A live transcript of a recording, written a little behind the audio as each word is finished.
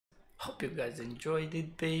hope you guys enjoyed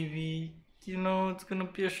it, baby. You know, it's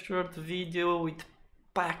gonna be a short video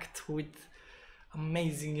packed with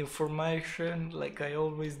amazing information like I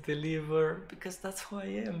always deliver, because that's who I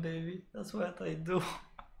am, baby. That's what I do.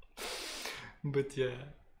 But yeah,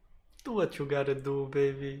 do what you gotta do,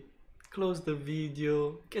 baby. Close the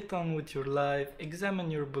video, get on with your life,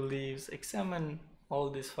 examine your beliefs, examine all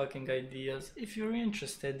these fucking ideas if you're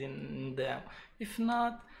interested in them. If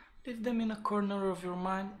not, leave them in a corner of your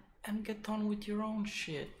mind and get on with your own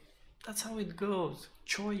shit. That's how it goes.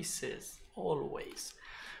 Choices, always.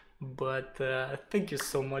 But thank you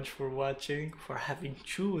so much for watching, for having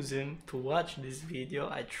chosen to watch this video.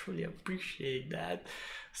 I truly appreciate that.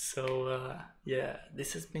 So yeah,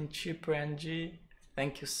 this has been CiprianG.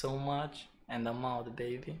 Thank you so much, and I'm out,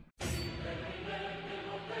 baby.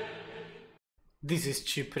 This is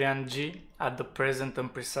CiprianG at the present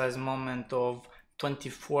and precise moment of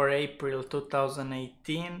 24 April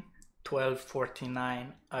 2018,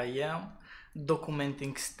 12:49 AM,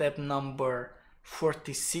 documenting step number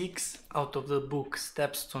 46 out of the book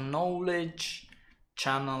Steps to Knowledge,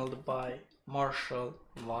 channeled by Marshall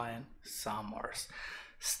Vian Summers.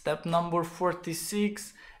 Step number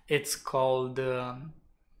 46, it's called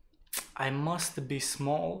I must be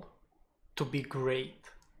small to be great.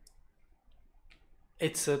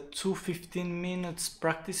 It's a 15 minutes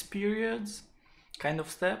practice periods kind of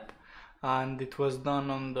step, and it was done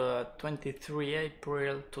on the 23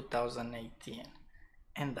 April 2018.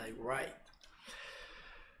 And I write.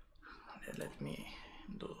 Let me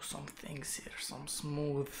do some things here, some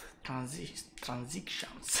smooth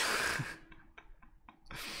transitions.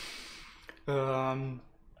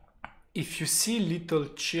 If you see little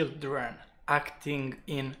children acting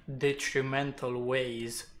in detrimental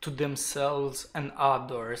ways to themselves and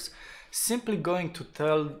others, simply going to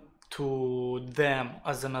tell to them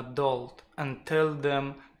as an adult and tell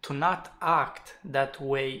them to not act that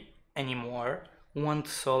way anymore won't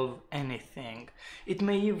solve anything. It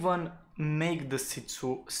may even make the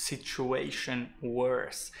situation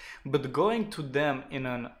worse, but going to them in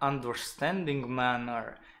an understanding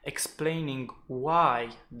manner, explaining why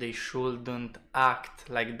they shouldn't act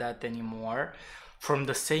like that anymore, from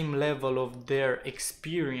the same level of their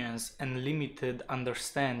experience and limited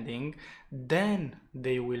understanding, then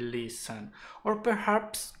they will listen, or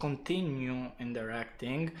perhaps continue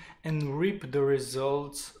interacting and reap the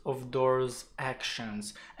results of those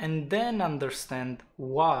actions, and then understand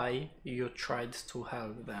why you tried to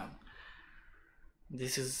help them.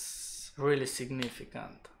 This is really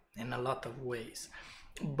significant in a lot of ways.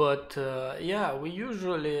 But yeah, we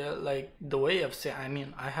usually, like the way I've said, I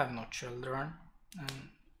mean, I have no children, and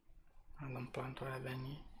I don't plan to have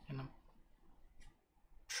any in a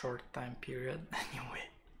short time period anyway.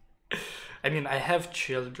 I mean, I have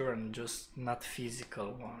children, just not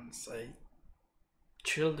physical ones.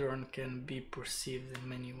 Children can be perceived in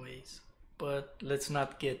many ways, but let's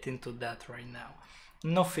not get into that right now.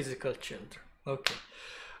 No physical children. Okay.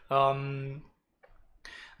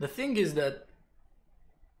 The thing is that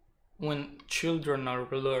when children are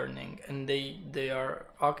learning and they are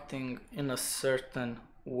acting in a certain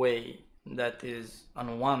way that is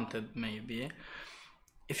unwanted, maybe,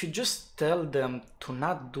 if you just tell them to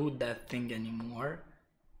not do that thing anymore,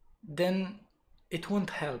 then it won't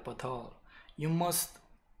help at all. You must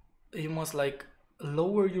like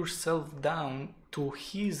lower yourself down to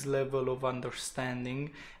his level of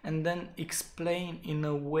understanding and then explain in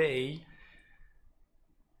a way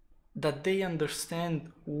that they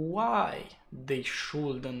understand why they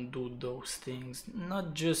shouldn't do those things,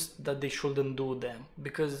 not just that they shouldn't do them,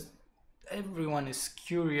 because everyone is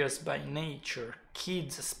curious by nature,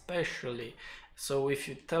 kids especially. So if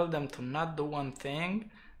you tell them to not do one thing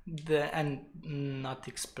and not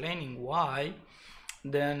explaining why,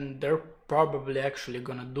 then they're probably actually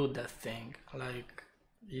gonna do that thing. Like,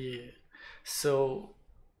 yeah. So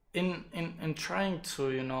in trying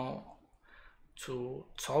to, you know, to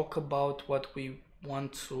talk about what we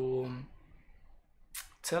want to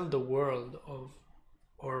tell the world of,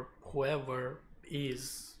 or whoever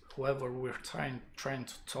we're trying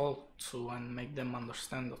to talk to and make them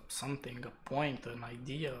understand something, a point, an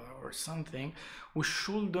idea or something, we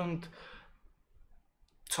shouldn't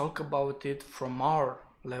talk about it from our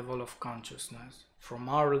level of consciousness, from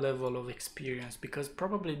our level of experience, because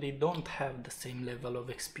probably they don't have the same level of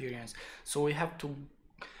experience. So we have to,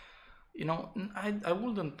 you know, I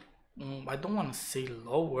don't want to say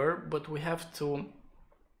lower, but we have to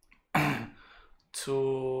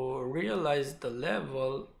to realize the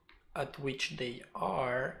level at which they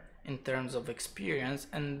are in terms of experience,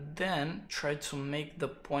 and then try to make the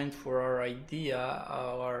point for our idea,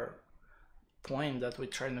 our point that we're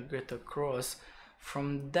trying to get across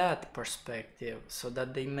from that perspective, so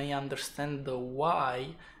that they may understand the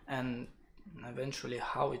why and eventually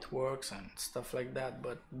how it works and stuff like that.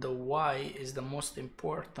 But the why is the most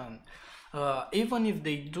important. Even if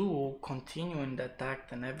they do continue in that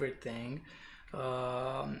act and everything,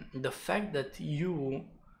 the fact that you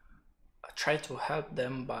try to help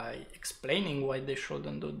them by explaining why they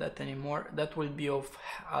shouldn't do that anymore, that will be of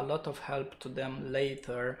a lot of help to them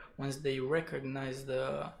later once they recognize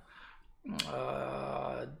the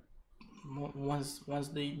once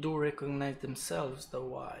they do recognize themselves the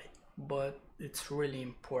why. But it's really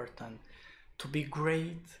important to be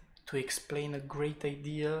great, to explain a great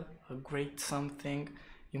idea, a great something.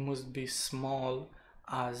 You must be small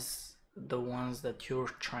as the ones that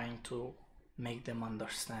you're trying to make them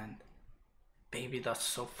understand. Baby, that's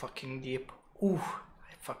so fucking deep. Ooh,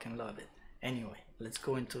 I fucking love it. Anyway, let's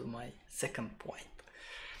go into my second point.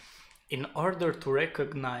 In order to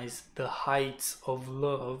recognize the heights of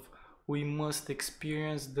love, we must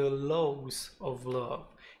experience the lows of love.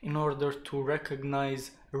 In order to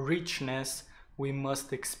recognize richness, we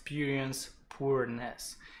must experience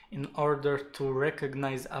poorness. In order to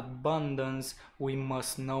recognize abundance, we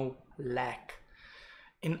must know lack.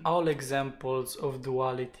 In all examples of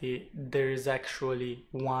duality, there is actually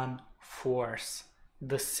one force,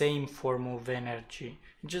 the same form of energy,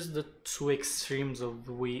 just the two extremes of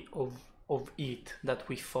it that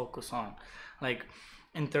we focus on. Like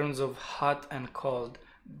in terms of hot and cold,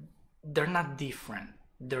 they're not different.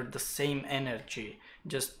 They're the same energy,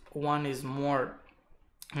 just one is more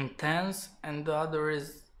intense and the other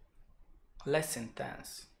is less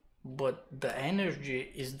intense, but the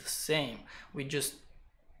energy is the same. We just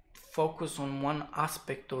focus on one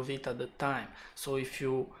aspect of it at a time. So if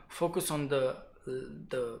you focus on the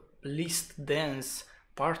least dense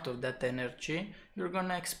part of that energy, you're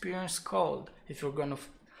gonna experience cold. If you're gonna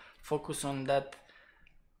focus on that,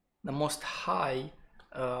 the most high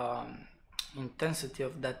intensity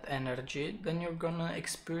of that energy, then you're gonna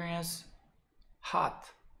experience hot.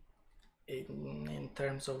 In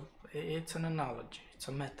terms of, it's an analogy, it's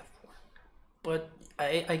a metaphor. But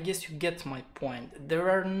I guess you get my point. There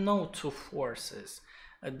are no two forces.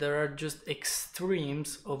 There are just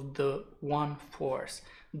extremes of the one force.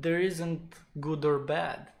 There isn't good or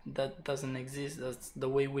bad. That doesn't exist. That's the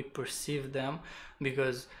way we perceive them,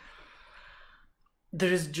 because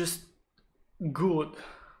there is just good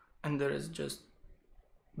and there is just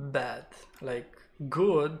bad. Like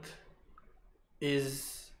good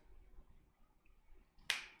is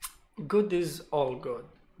all good.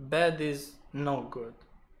 Bad is no good.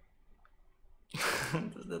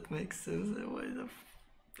 Does that make sense?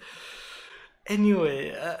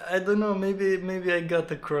 Anyway, I don't know, maybe I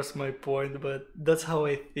got across my point, but that's how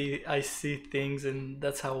I see things, and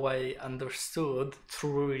that's how I understood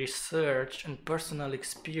through research and personal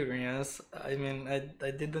experience. I mean,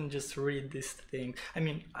 I didn't just read these things. I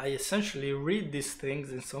mean, I essentially read these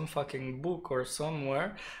things in some fucking book or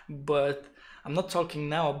somewhere, but I'm not talking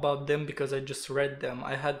now about them because I just read them.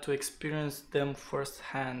 I had to experience them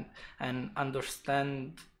firsthand and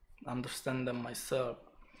understand them myself.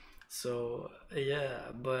 So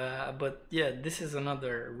yeah, but yeah, this is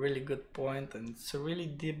another really good point, and it's a really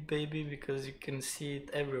deep, baby, because you can see it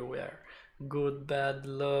everywhere. Good, bad,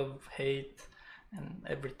 love, hate, and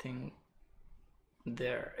everything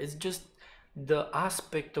there. It's just the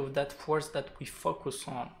aspect of that force that we focus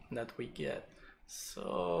on that we get.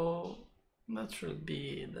 So that should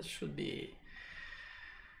be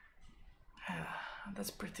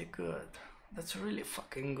that's pretty good. That's really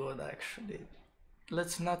fucking good, actually.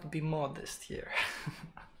 Let's not be modest here.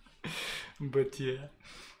 But yeah,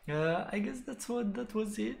 I guess that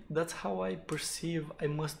was it. That's how I perceive I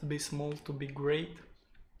must be small to be great.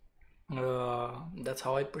 That's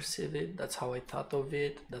how I perceive it. That's how I thought of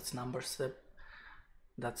it. That's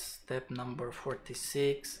step number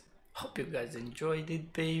 46. Hope you guys enjoyed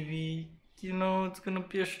it, baby. You know, it's gonna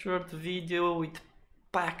be a short video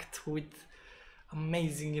packed with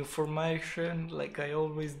amazing information, like I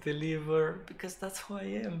always deliver, because that's who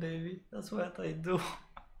I am, baby. That's what I do.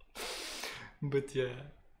 But yeah,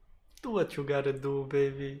 do what you gotta do,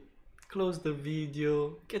 baby. Close the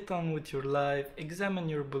video, get on with your life, examine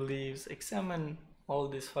your beliefs, examine all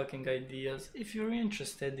these fucking ideas if you're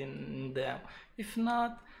interested in them. If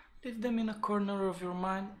not, leave them in a corner of your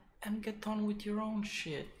mind and get on with your own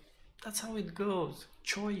shit. That's how it goes.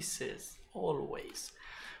 Choices, always.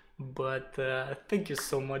 But thank you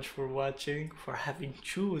so much for watching, for having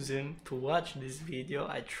chosen to watch this video.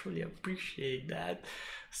 I truly appreciate that.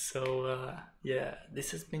 So yeah,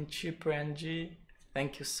 this has been CiprianG.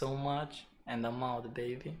 Thank you so much, and I'm out,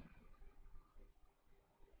 baby.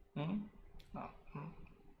 Hmm? No.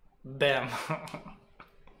 Bam.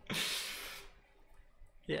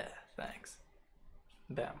 Yeah, thanks.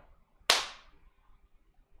 Bam.